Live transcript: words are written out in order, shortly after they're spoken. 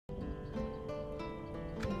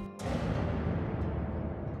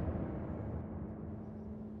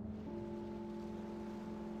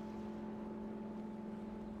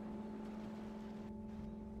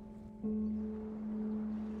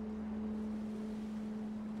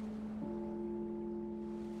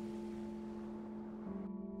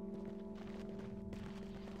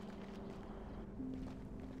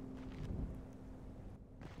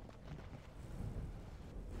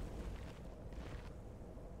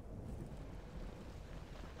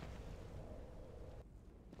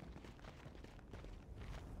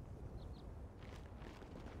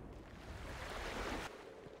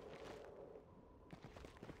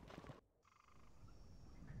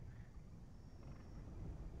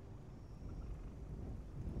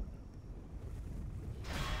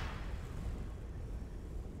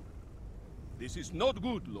This is not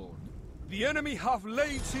good, Lord. The enemy have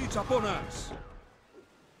laid siege upon us.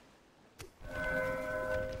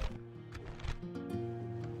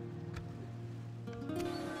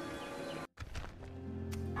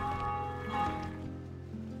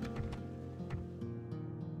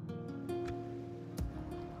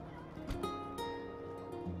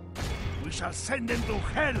 We shall send them to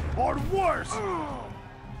hell or worse!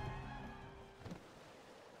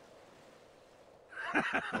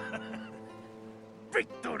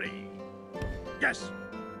 Victory! Yes!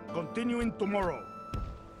 Continuing tomorrow.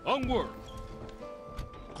 Onward!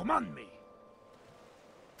 Command me!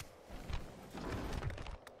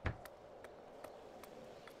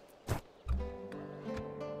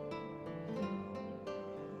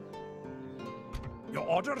 Your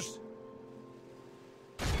orders?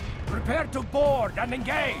 Prepare to board and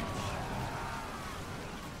engage!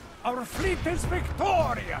 Our fleet is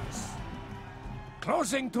victorious!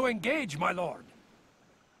 Closing to engage, my lord.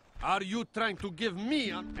 Are you trying to give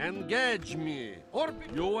me an engage me? Or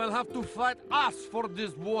you will have to fight us for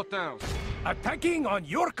these waters. Attacking on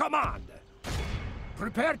your command.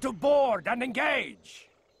 Prepare to board and engage.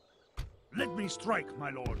 Let me strike,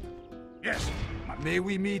 my lord. Yes, May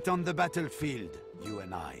we meet on the battlefield, you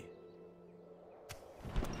and I.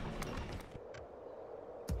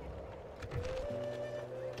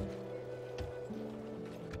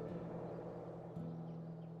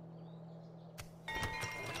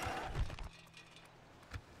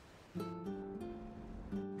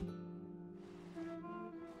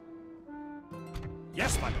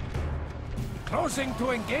 Yes, my lord. Closing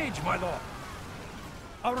to engage, my lord.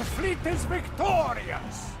 Our fleet is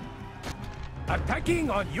victorious! Attacking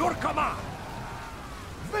on your command!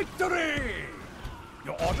 Victory!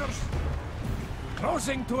 Your orders?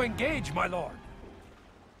 Closing to engage, my lord.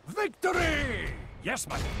 Victory! Yes,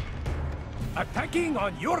 my lord. Attacking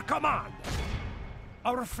on your command!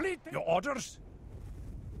 Our fleet... Your orders?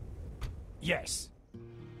 Yes.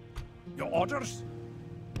 Your orders?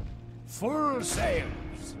 Full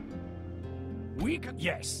sails. We can...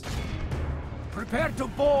 Yes. Prepare to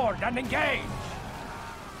board and engage.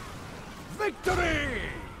 Victory!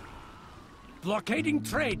 Blockading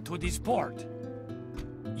trade to this port.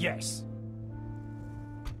 Yes.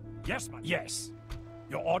 Yes, my... Yes.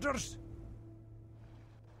 Your orders?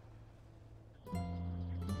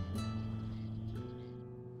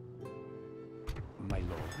 My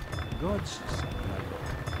lord. God's son, my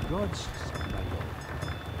lord. God's son, my lord.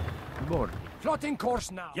 Board. Plotting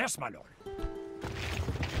course now. Yes, my lord.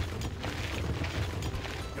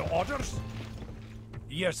 Your orders?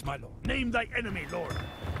 Yes, my lord. name thy enemy, lord.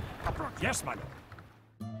 Yes, my lord.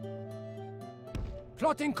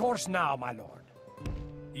 Plotting course now, my lord.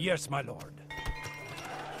 Yes, my lord.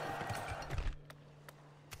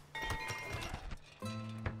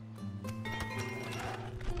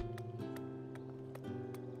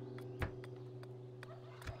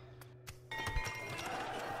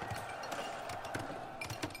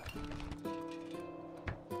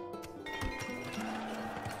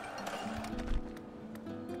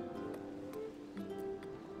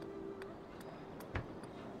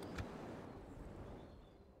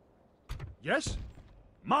 Yes?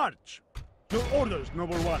 March! Your orders,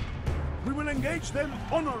 noble one. We will engage them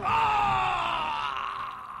honorably.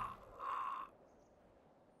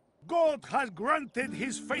 God has granted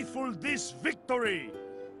his faithful this victory!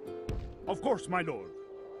 Of course, my lord.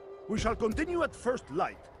 We shall continue at first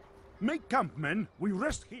light. Make camp, men. We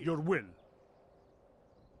rest here. Your will.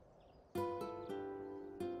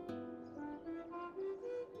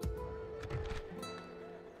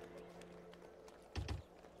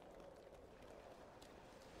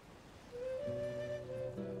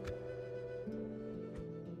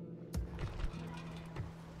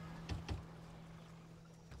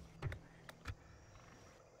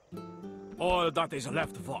 All that is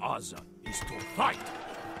left for us is to fight!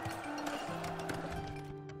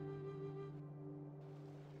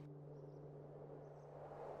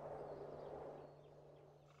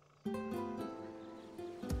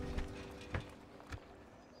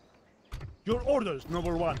 Your orders,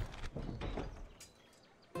 Noble One.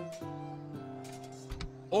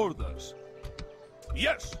 Orders.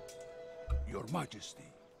 Yes, Your Majesty.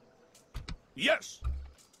 Yes,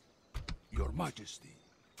 Your Majesty.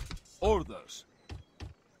 Orders.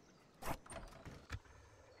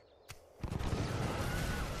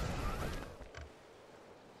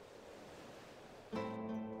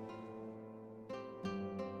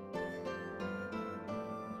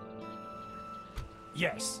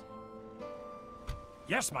 Yes.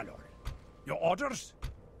 Yes, my lord. Your orders?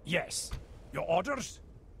 Yes. Your orders?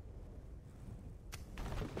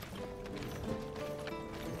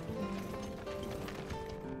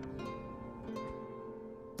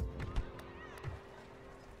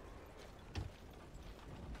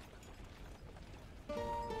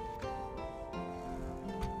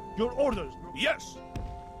 Your orders. Yes.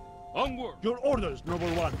 Onward. Your orders, Noble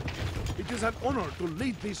One. It is an honor to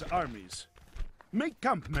lead these armies. Make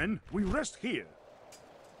camp, men. We rest here.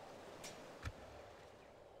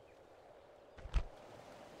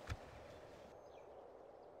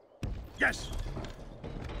 Yes!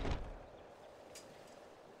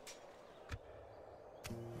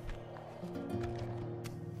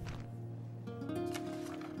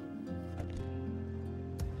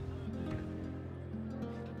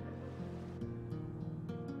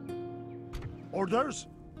 Orders?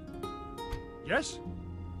 Yes?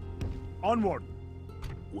 Onward.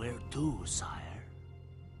 Where to, sire?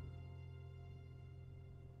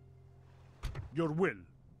 Your will.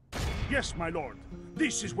 Yes, my lord.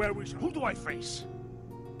 This is where we shall... Who do I face?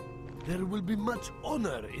 There will be much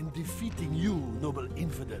honor in defeating you, noble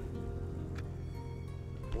infidel.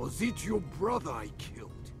 Was it your brother I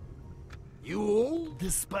killed? You all?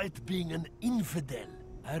 Despite being an infidel,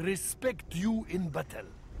 I respect you in battle.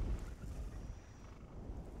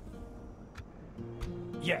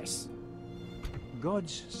 Yes.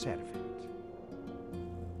 God's servant.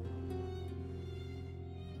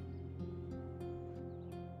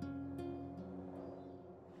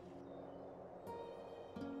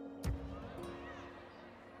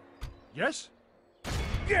 Yes?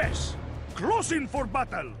 Yes! Close in for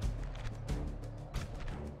battle!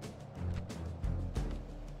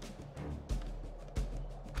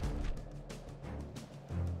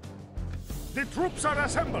 The troops are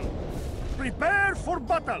assembled! Prepare for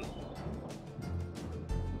battle!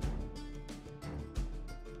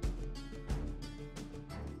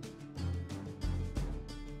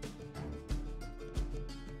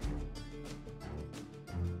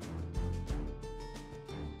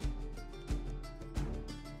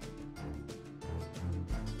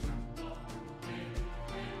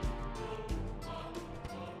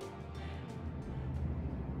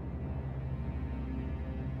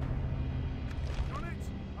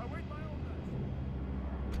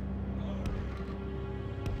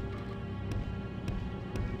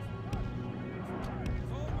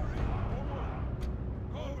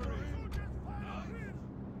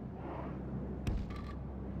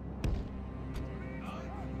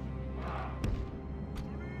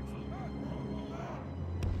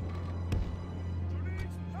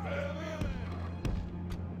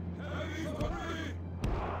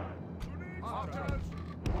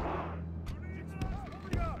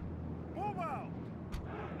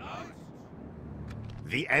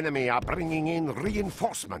 The enemy are bringing in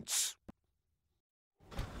reinforcements.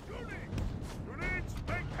 Units,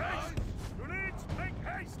 make haste! Units, make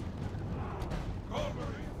haste!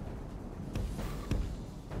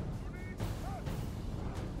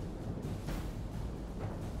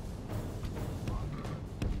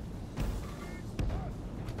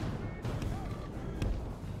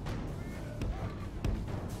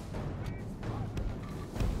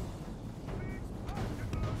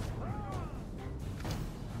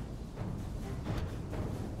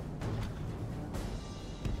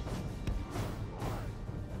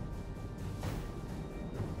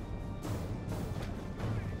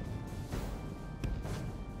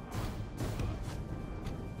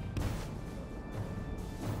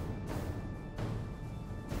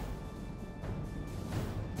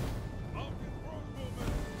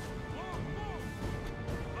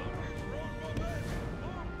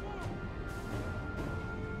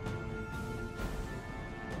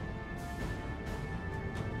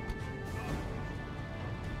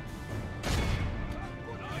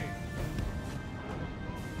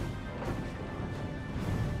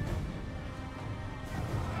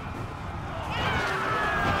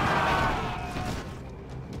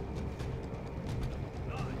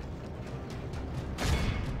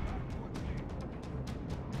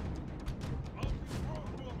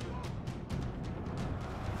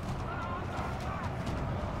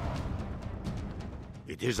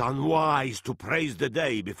 It is unwise to praise the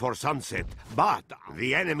day before sunset, but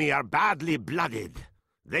the enemy are badly blooded.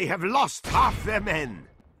 They have lost half their men.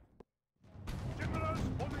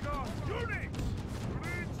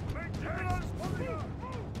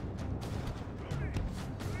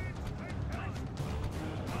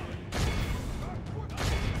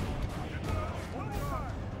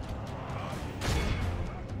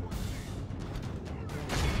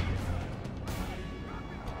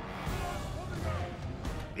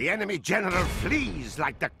 The enemy general flees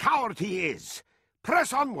like the coward he is.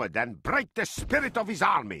 Press onward and break the spirit of his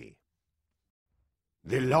army.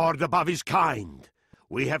 The Lord above is kind.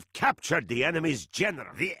 We have captured the enemy's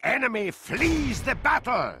general. The enemy flees the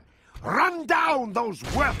battle. Run down those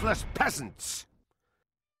worthless peasants.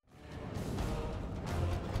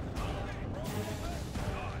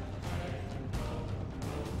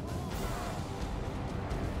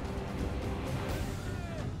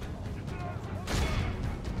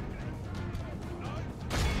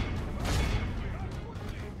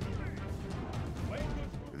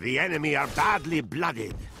 The enemy are badly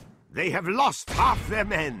blooded. They have lost half their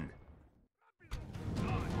men.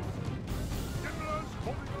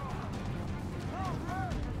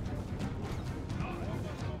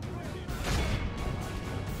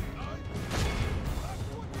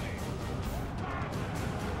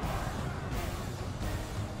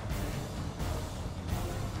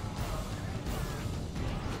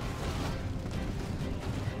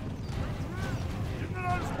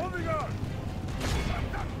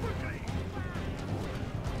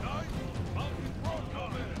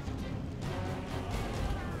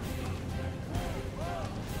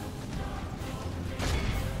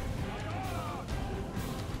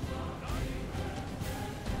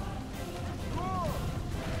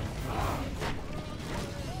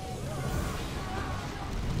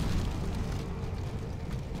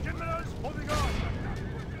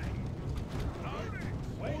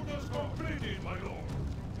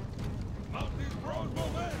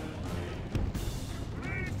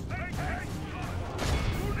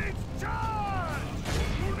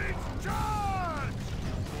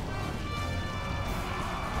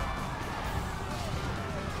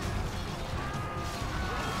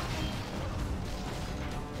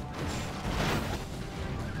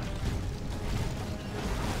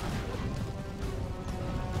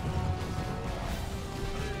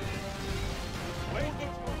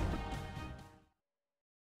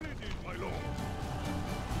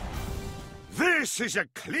 This is a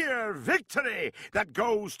clear victory that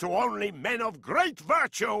goes to only men of great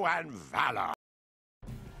virtue and valor.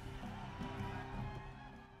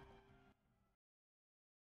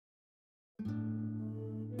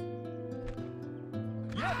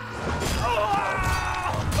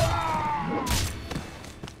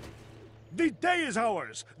 The day is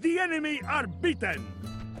ours. The enemy are beaten.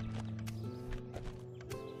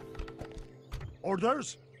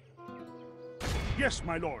 Orders? Yes,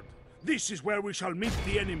 my lord. This is where we shall meet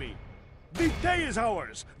the enemy. The day is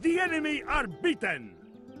ours. The enemy are beaten.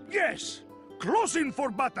 Yes, close in for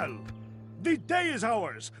battle. The day is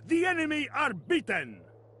ours. The enemy are beaten.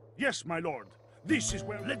 Yes, my lord. This is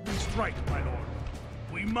where... Let me strike, my lord.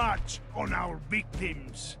 We march on our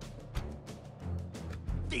victims.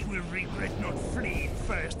 They will regret not fleeing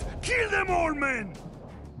first. Kill them all, men!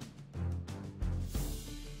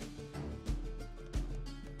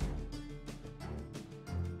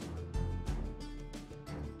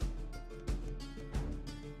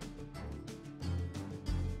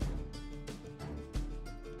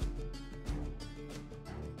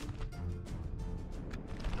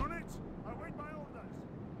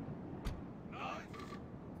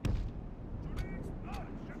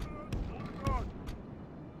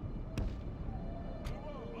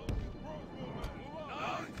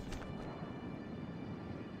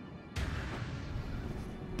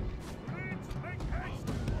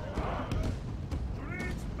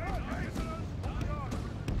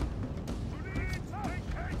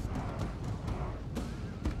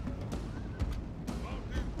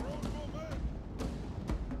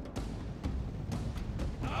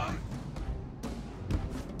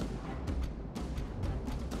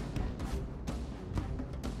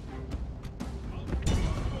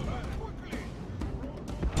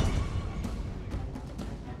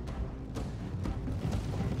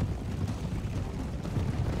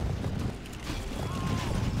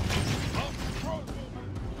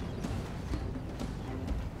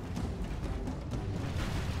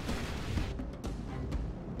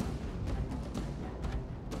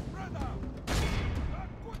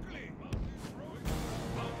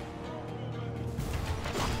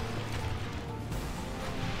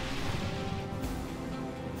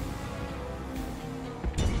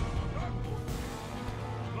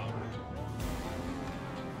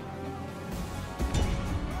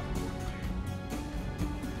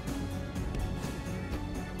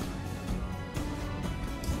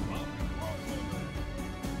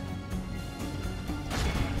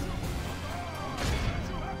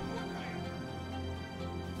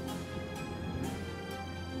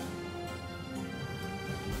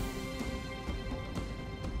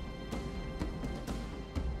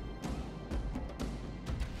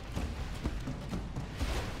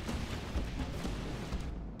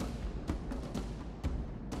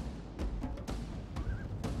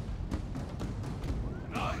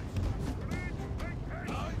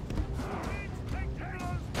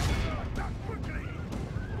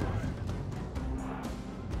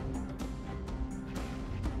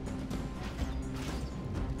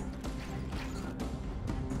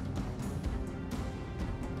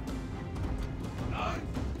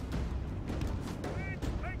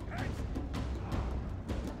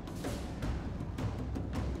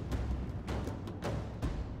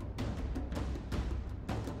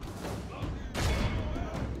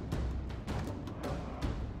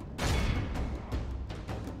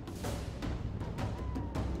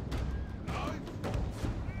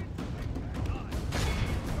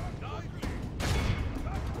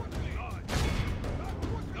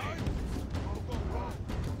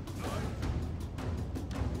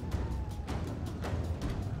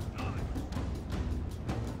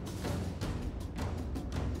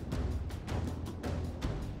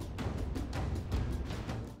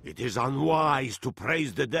 It is unwise to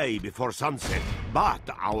praise the day before sunset, but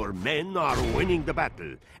our men are winning the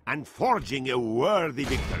battle and forging a worthy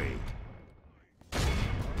victory.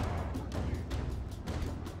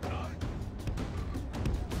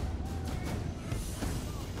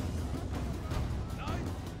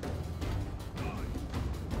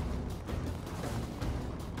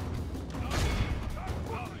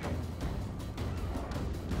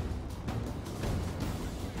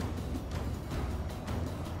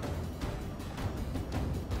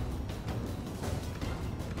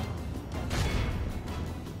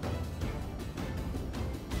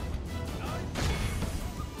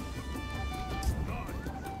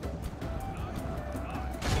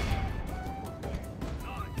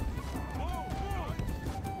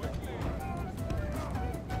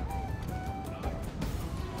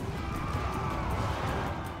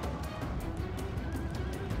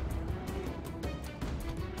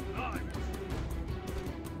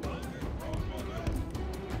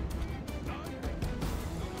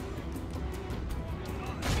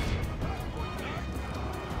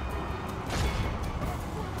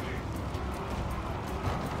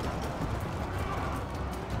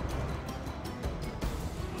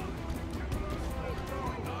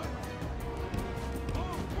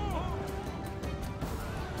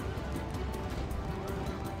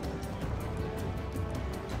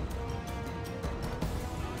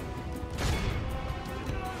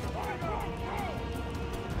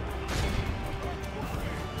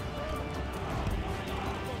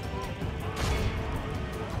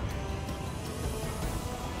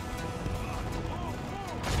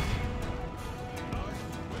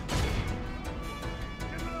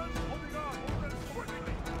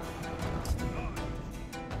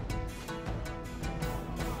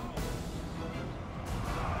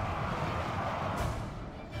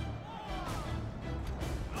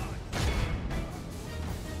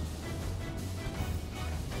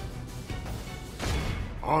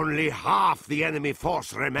 Only half the enemy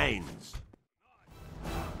force remains.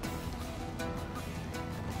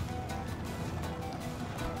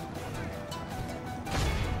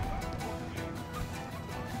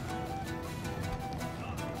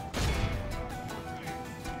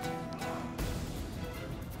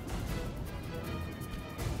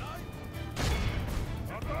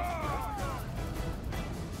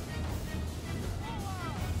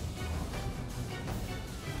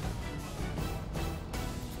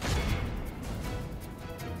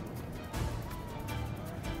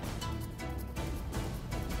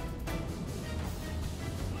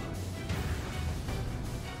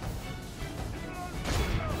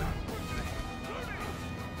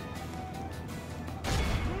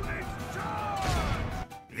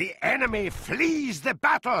 The enemy flees the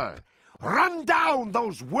battle! Run down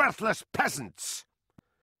those worthless peasants!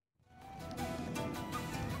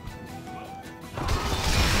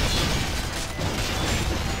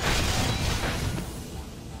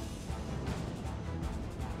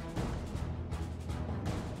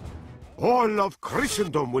 All of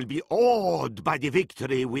Christendom will be awed by the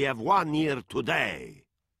victory we have won here today.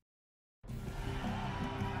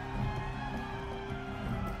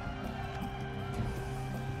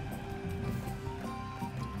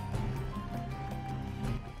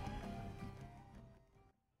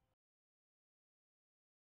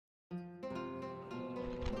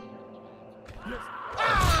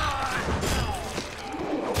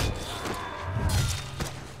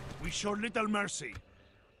 We show little mercy.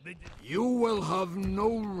 You will have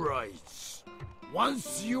no rights.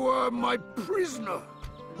 Once you are my prisoner.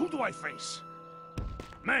 Who do I face?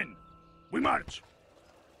 Men, we march!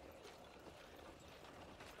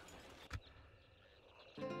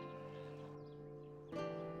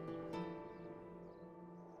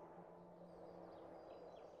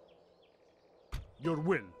 Your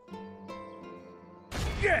will.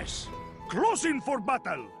 Yes! Close in for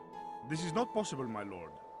battle! This is not possible, my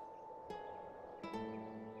lord.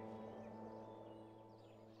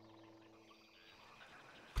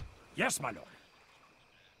 Yes, my lord.